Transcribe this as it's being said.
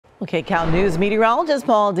Well, Kcal News meteorologist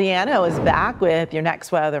Paul Deanno is back with your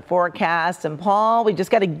next weather forecast. And Paul, we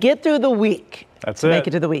just got to get through the week. That's to make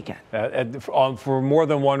it to the weekend. For more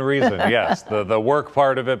than one reason, yes. The work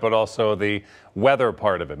part of it, but also the weather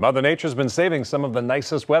part of it. Mother Nature's been saving some of the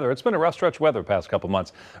nicest weather. It's been a rough stretch weather the past couple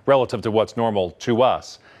months relative to what's normal to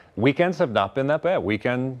us. Weekends have not been that bad.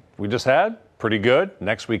 Weekend we just had, pretty good.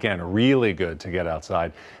 Next weekend, really good to get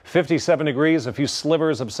outside. 57 degrees, a few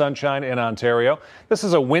slivers of sunshine in Ontario. This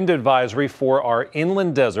is a wind advisory for our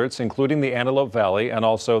inland deserts, including the Antelope Valley and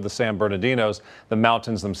also the San Bernardinos, the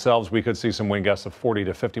mountains themselves. We could see some wind gusts of 40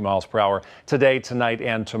 to 50 miles per hour today, tonight,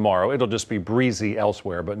 and tomorrow. It'll just be breezy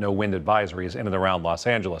elsewhere, but no wind advisories in and around Los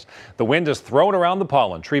Angeles. The wind is thrown around the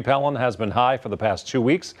pollen. Tree pollen has been high for the past 2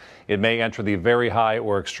 weeks. It may enter the very high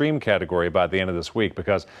or extreme category by the end of this week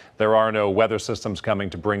because there are no weather systems coming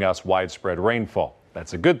to bring us widespread rainfall.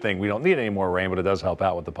 That's a good thing. We don't need any more rain, but it does help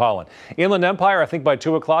out with the pollen. Inland Empire, I think by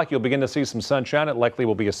 2 o'clock, you'll begin to see some sunshine. It likely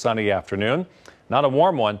will be a sunny afternoon. Not a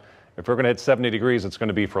warm one. If we're going to hit 70 degrees, it's going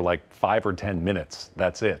to be for like 5 or 10 minutes.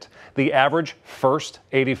 That's it. The average first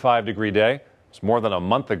 85-degree day was more than a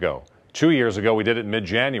month ago. 2 years ago, we did it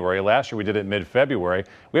mid-January. Last year, we did it mid-February.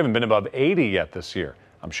 We haven't been above 80 yet this year.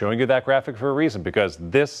 I'm showing you that graphic for a reason, because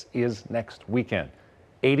this is next weekend.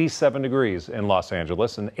 87 degrees in Los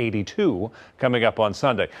Angeles and 82 coming up on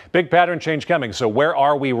Sunday. Big pattern change coming. So where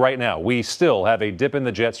are we right now? We still have a dip in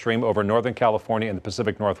the jet stream over Northern California and the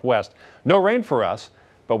Pacific Northwest. No rain for us,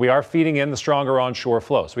 but we are feeding in the stronger onshore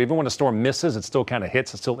flow. So even when a storm misses, it still kind of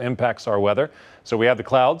hits, it still impacts our weather. So we have the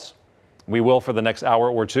clouds. We will for the next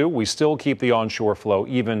hour or two. We still keep the onshore flow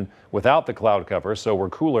even without the cloud cover, so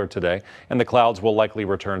we're cooler today, and the clouds will likely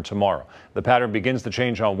return tomorrow. The pattern begins to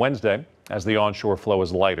change on Wednesday as the onshore flow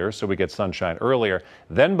is lighter, so we get sunshine earlier.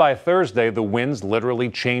 Then by Thursday, the winds literally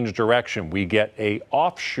change direction. We get an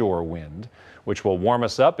offshore wind, which will warm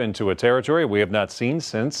us up into a territory we have not seen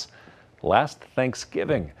since last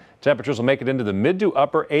Thanksgiving. Temperatures will make it into the mid to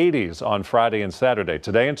upper 80s on Friday and Saturday.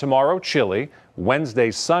 Today and tomorrow, chilly.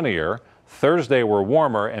 Wednesday, sunnier. Thursday, we're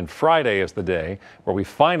warmer, and Friday is the day where we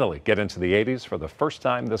finally get into the 80s for the first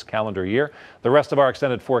time this calendar year. The rest of our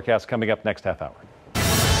extended forecast coming up next half hour.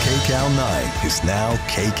 Kcal 9 is now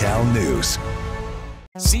Kcal News.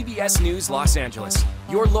 CBS News Los Angeles,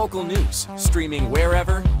 your local news, streaming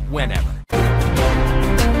wherever, whenever.